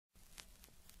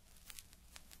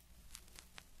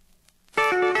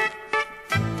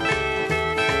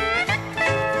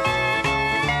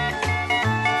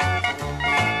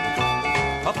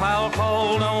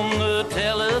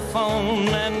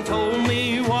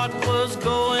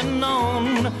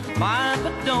My,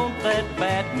 but don't that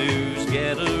bad news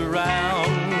get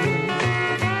around?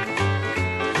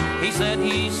 He said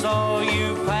he saw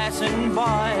you passing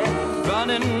by,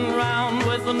 running round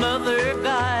with another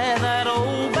guy. That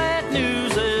old bad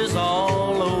news is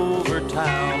all over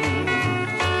town.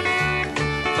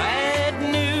 Bad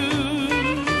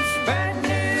news, bad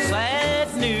news, sad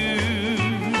news,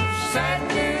 sad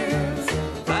news.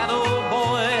 That old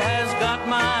boy has got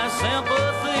my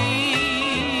sympathy.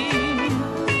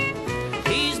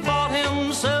 He's bought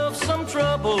himself some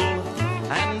trouble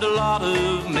and a lot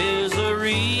of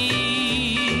misery.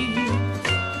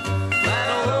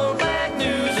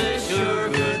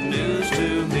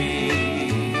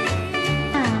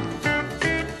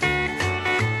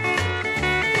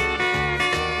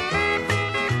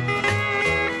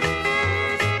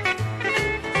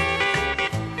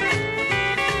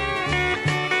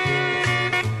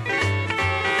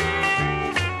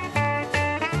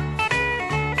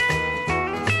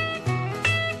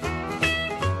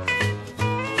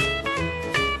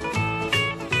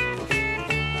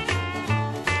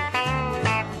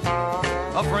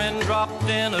 A friend dropped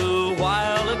in a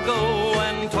while ago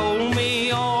and told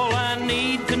me all I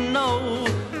need to know.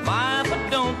 My, but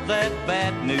don't that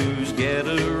bad news get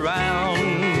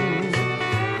around?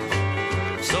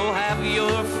 So have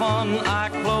your fun, I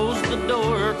closed the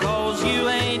door, 'cause you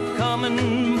ain't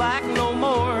coming back no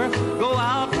more. Go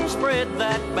out and spread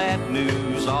that bad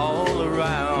news all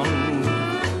around.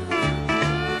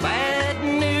 Bad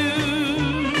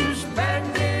news, bad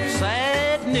news,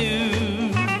 sad news.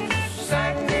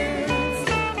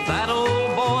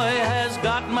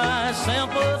 My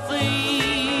sympathy.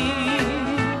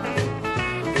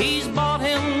 He's bought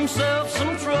himself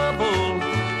some trouble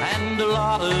and a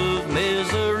lot of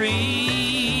misery.